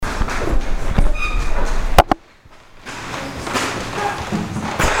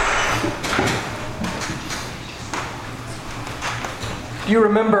You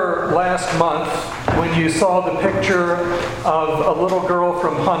remember last month when you saw the picture of a little girl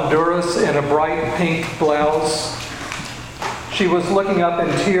from Honduras in a bright pink blouse? She was looking up in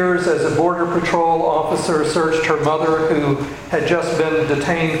tears as a Border Patrol officer searched her mother, who had just been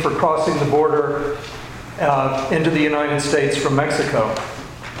detained for crossing the border into the United States from Mexico.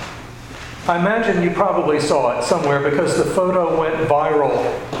 I imagine you probably saw it somewhere because the photo went viral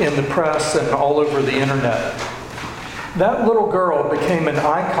in the press and all over the internet. That little girl became an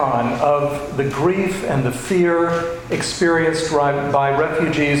icon of the grief and the fear experienced by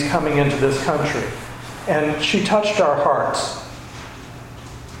refugees coming into this country. And she touched our hearts.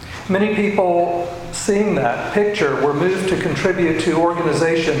 Many people seeing that picture were moved to contribute to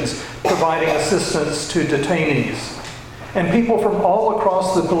organizations providing assistance to detainees. And people from all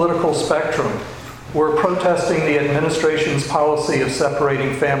across the political spectrum were protesting the administration's policy of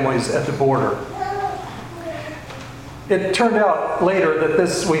separating families at the border. It turned out later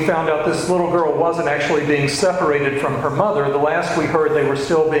that we found out this little girl wasn't actually being separated from her mother. The last we heard, they were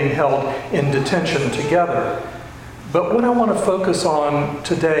still being held in detention together. But what I want to focus on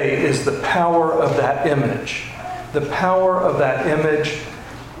today is the power of that image. The power of that image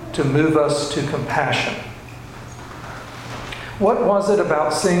to move us to compassion. What was it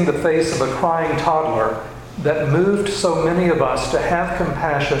about seeing the face of a crying toddler that moved so many of us to have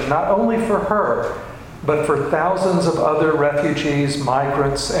compassion, not only for her, but for thousands of other refugees,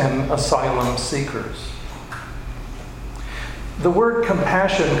 migrants, and asylum seekers? The word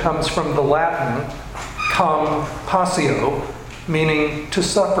compassion comes from the Latin compassio, meaning to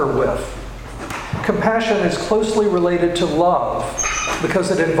suffer with. Compassion is closely related to love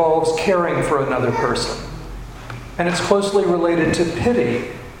because it involves caring for another person. And it's closely related to pity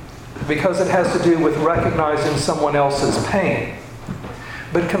because it has to do with recognizing someone else's pain.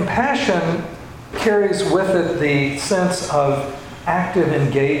 But compassion carries with it the sense of active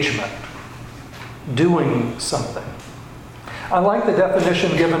engagement, doing something. I like the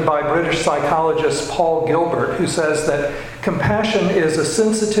definition given by British psychologist Paul Gilbert, who says that compassion is a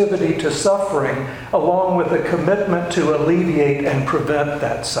sensitivity to suffering along with a commitment to alleviate and prevent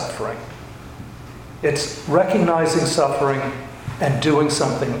that suffering. It's recognizing suffering and doing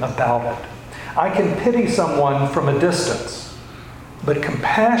something about it. I can pity someone from a distance, but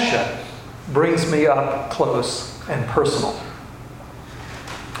compassion brings me up close and personal.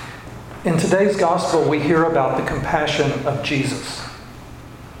 In today's gospel, we hear about the compassion of Jesus.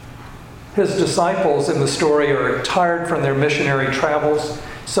 His disciples in the story are tired from their missionary travels,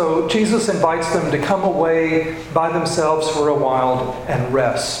 so Jesus invites them to come away by themselves for a while and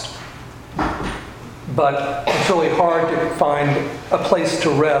rest. But it's really hard to find a place to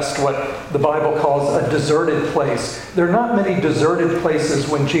rest, what the Bible calls a deserted place. There are not many deserted places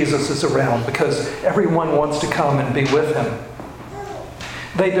when Jesus is around because everyone wants to come and be with him.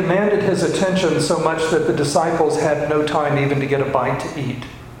 They demanded his attention so much that the disciples had no time even to get a bite to eat.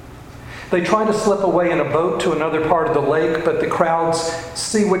 They try to slip away in a boat to another part of the lake, but the crowds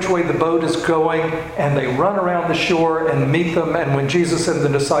see which way the boat is going, and they run around the shore and meet them. And when Jesus and the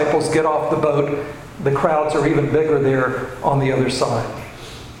disciples get off the boat, the crowds are even bigger there on the other side.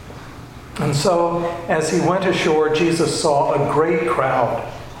 And so, as he went ashore, Jesus saw a great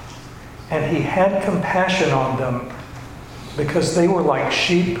crowd, and he had compassion on them because they were like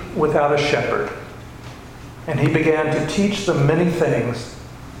sheep without a shepherd. And he began to teach them many things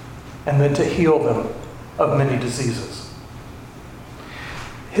and then to heal them of many diseases.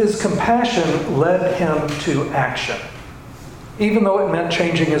 His compassion led him to action, even though it meant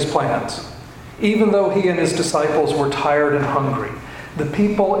changing his plans. Even though he and his disciples were tired and hungry, the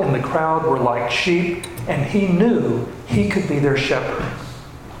people in the crowd were like sheep, and he knew he could be their shepherd.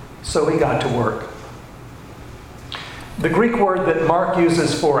 So he got to work. The Greek word that Mark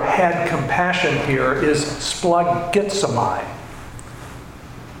uses for had compassion here is splagizomai.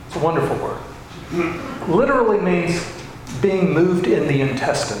 It's a wonderful word. Literally means being moved in the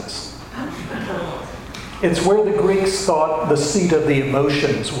intestines. It's where the Greeks thought the seat of the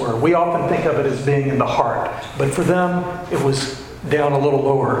emotions were. We often think of it as being in the heart, but for them, it was down a little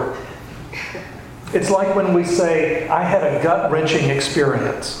lower. It's like when we say, I had a gut-wrenching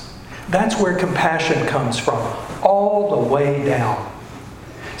experience. That's where compassion comes from, all the way down.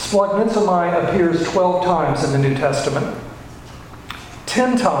 Splagizomai appears 12 times in the New Testament.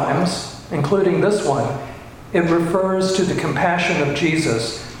 10 times, including this one, it refers to the compassion of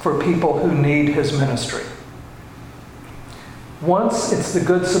Jesus for people who need his ministry. Once it's the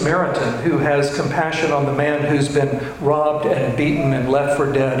Good Samaritan who has compassion on the man who's been robbed and beaten and left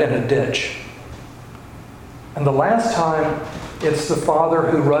for dead in a ditch. And the last time, it's the father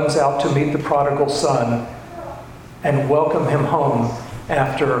who runs out to meet the prodigal son and welcome him home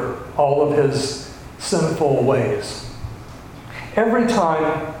after all of his sinful ways. Every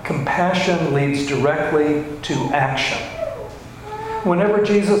time, compassion leads directly to action. Whenever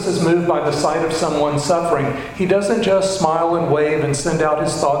Jesus is moved by the sight of someone suffering, he doesn't just smile and wave and send out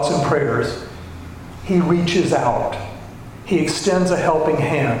his thoughts and prayers. He reaches out. He extends a helping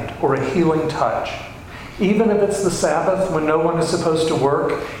hand or a healing touch. Even if it's the Sabbath when no one is supposed to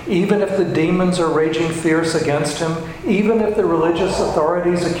work, even if the demons are raging fierce against him, even if the religious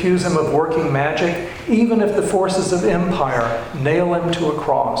authorities accuse him of working magic, even if the forces of empire nail him to a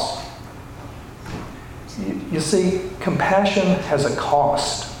cross. You see, compassion has a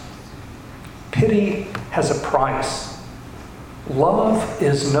cost. Pity has a price. Love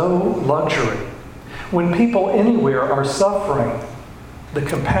is no luxury. When people anywhere are suffering, the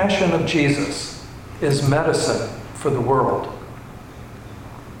compassion of Jesus is medicine for the world.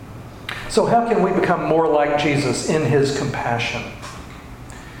 So how can we become more like Jesus in his compassion?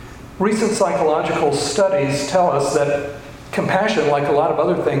 Recent psychological studies tell us that compassion, like a lot of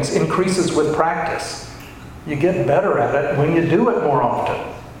other things, increases with practice. You get better at it when you do it more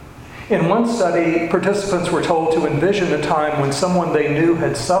often. In one study, participants were told to envision a time when someone they knew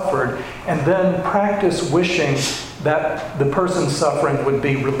had suffered and then practice wishing that the person suffering would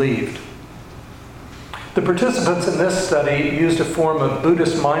be relieved. The participants in this study used a form of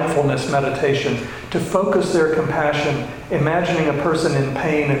Buddhist mindfulness meditation to focus their compassion, imagining a person in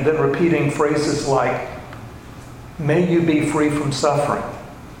pain and then repeating phrases like, "May you be free from suffering.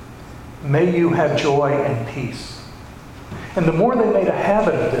 May you have joy and peace." And the more they made a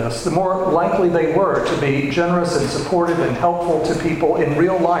habit of this, the more likely they were to be generous and supportive and helpful to people in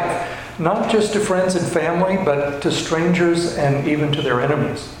real life, not just to friends and family, but to strangers and even to their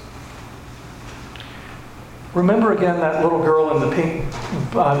enemies. Remember again that little girl in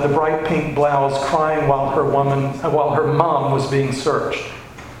the bright pink blouse crying while her mom was being searched.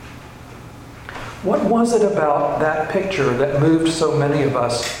 What was it about that picture that moved so many of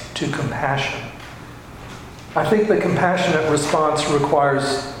us to compassion? I think the compassionate response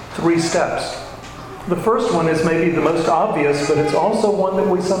requires 3 steps. The first one is maybe the most obvious, but it's also one that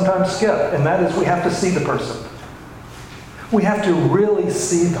we sometimes skip, and that is we have to see the person. We have to really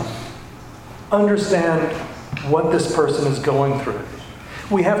see them, understand what this person is going through.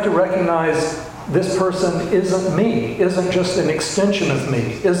 We have to recognize this person isn't me, isn't just an extension of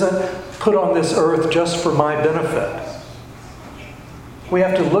me, isn't put on this earth just for my benefit. We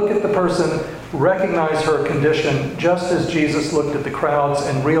have to look at the person, recognize her condition, just as Jesus looked at the crowds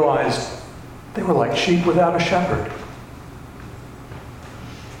and realized they were like sheep without a shepherd.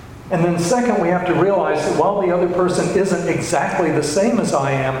 And then second, we have to realize that while the other person isn't exactly the same as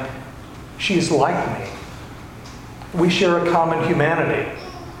I am, she's like me. We share a common humanity.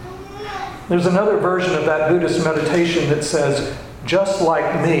 There's another version of that Buddhist meditation that says, just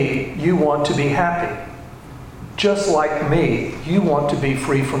like me, you want to be happy. Just like me, you want to be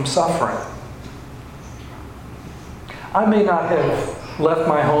free from suffering. I may not have left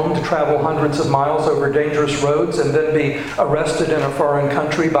my home to travel hundreds of miles over dangerous roads and then be arrested in a foreign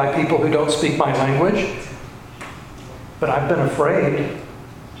country by people who don't speak my language, but I've been afraid.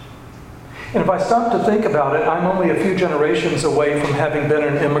 And if I stop to think about it, I'm only a few generations away from having been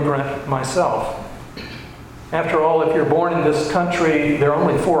an immigrant myself. After all, if you're born in this country, there are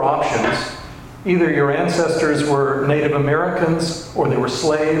only 4 options. Either your ancestors were Native Americans, or they were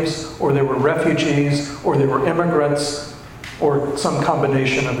slaves, or they were refugees, or they were immigrants, or some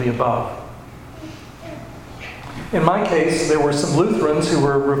combination of the above. In my case, there were some Lutherans who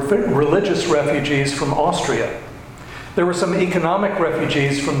were religious refugees from Austria. There were some economic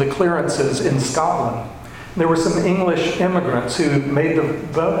refugees from the clearances in Scotland. There were some English immigrants who made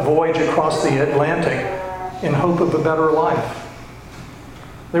the voyage across the Atlantic in hope of a better life.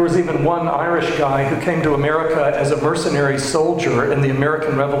 There was even one Irish guy who came to America as a mercenary soldier in the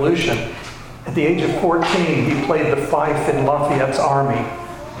American Revolution. At the age of 14, he played the fife in Lafayette's army,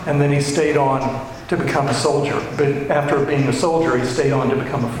 and then he stayed on to become a soldier. But after being a soldier, he stayed on to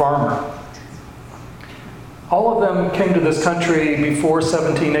become a farmer. All of them came to this country before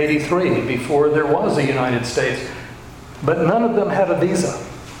 1783, before there was a United States. But none of them had a visa,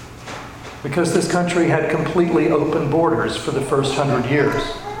 because this country had completely open borders for the first 100 years.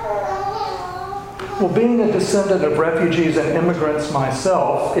 Well, being a descendant of refugees and immigrants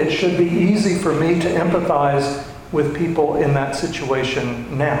myself, it should be easy for me to empathize with people in that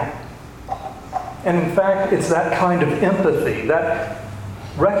situation now. And in fact, it's that kind of empathy, that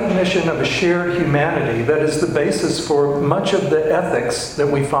recognition of a shared humanity, that is the basis for much of the ethics that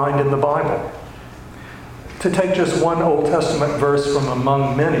we find in the Bible. To take just one Old Testament verse from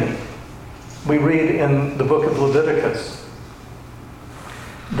among many, we read in the book of Leviticus,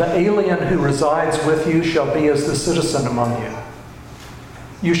 The alien who resides with you shall be as the citizen among you.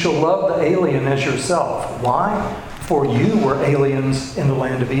 You shall love the alien as yourself. Why? For you were aliens in the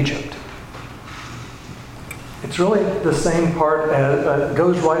land of Egypt. It's really the same part,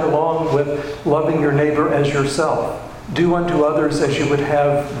 goes right along with loving your neighbor as yourself. Do unto others as you would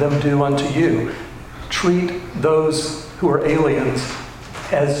have them do unto you. Treat those who are aliens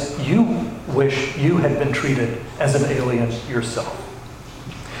as you wish you had been treated as an alien yourself.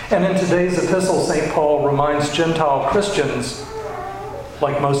 And in today's epistle, St. Paul reminds Gentile Christians,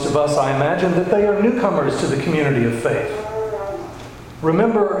 like most of us, I imagine, that they are newcomers to the community of faith.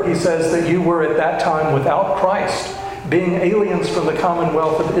 Remember, he says, that you were at that time without Christ, being aliens from the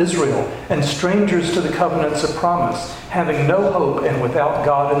commonwealth of Israel and strangers to the covenants of promise, having no hope and without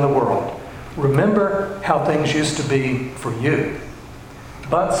God in the world. Remember how things used to be for you.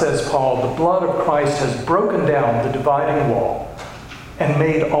 But, says Paul, the blood of Christ has broken down the dividing wall and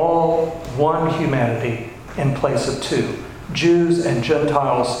made all one humanity in place of two, Jews and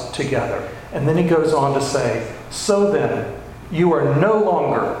Gentiles together. And then he goes on to say, so then, you are no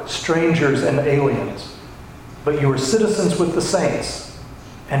longer strangers and aliens, but you are citizens with the saints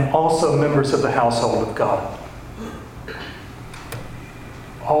and also members of the household of God.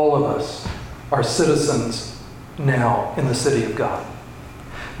 All of us are citizens now in the city of God.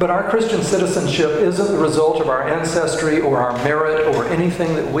 But our Christian citizenship isn't the result of our ancestry or our merit or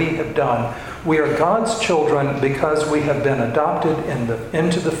anything that we have done. We are God's children because we have been adopted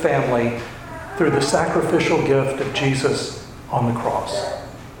into the family through the sacrificial gift of Jesus on the cross.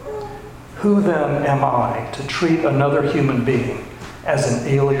 Who then am I to treat another human being as an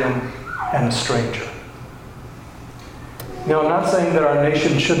alien and a stranger? Now, I'm not saying that our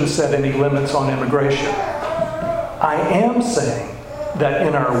nation shouldn't set any limits on immigration. I am saying that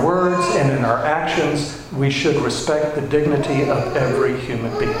in our words and in our actions, we should respect the dignity of every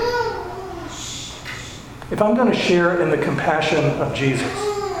human being. If I'm going to share in the compassion of Jesus,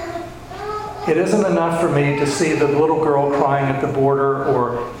 it isn't enough for me to see the little girl crying at the border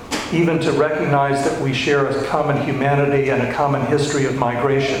or even to recognize that we share a common humanity and a common history of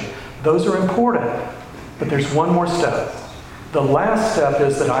migration. Those are important, but there's one more step. The last step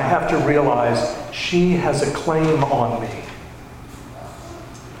is that I have to realize she has a claim on me.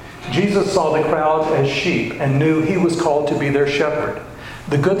 Jesus saw the crowd as sheep and knew he was called to be their shepherd.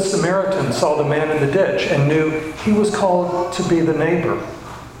 The Good Samaritan saw the man in the ditch and knew he was called to be the neighbor.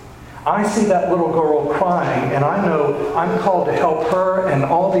 I see that little girl crying and I know I'm called to help her and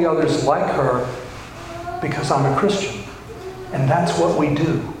all the others like her because I'm a Christian. And that's what we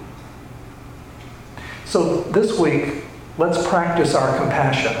do. So this week, let's practice our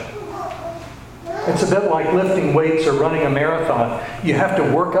compassion. It's a bit like lifting weights or running a marathon. You have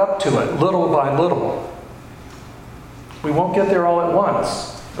to work up to it little by little. We won't get there all at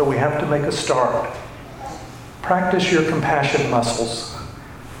once, but we have to make a start. Practice your compassion muscles.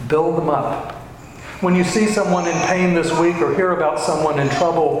 Build them up. When you see someone in pain this week or hear about someone in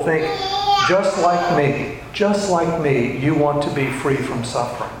trouble, think, just like me, you want to be free from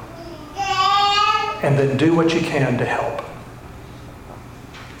suffering. And then do what you can to help.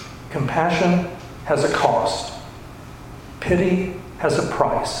 Compassion has a cost. Pity has a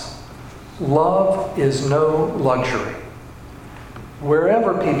price. Love is no luxury.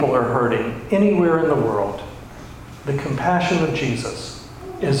 Wherever people are hurting, anywhere in the world, the compassion of Jesus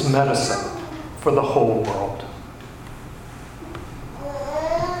is medicine for the whole world.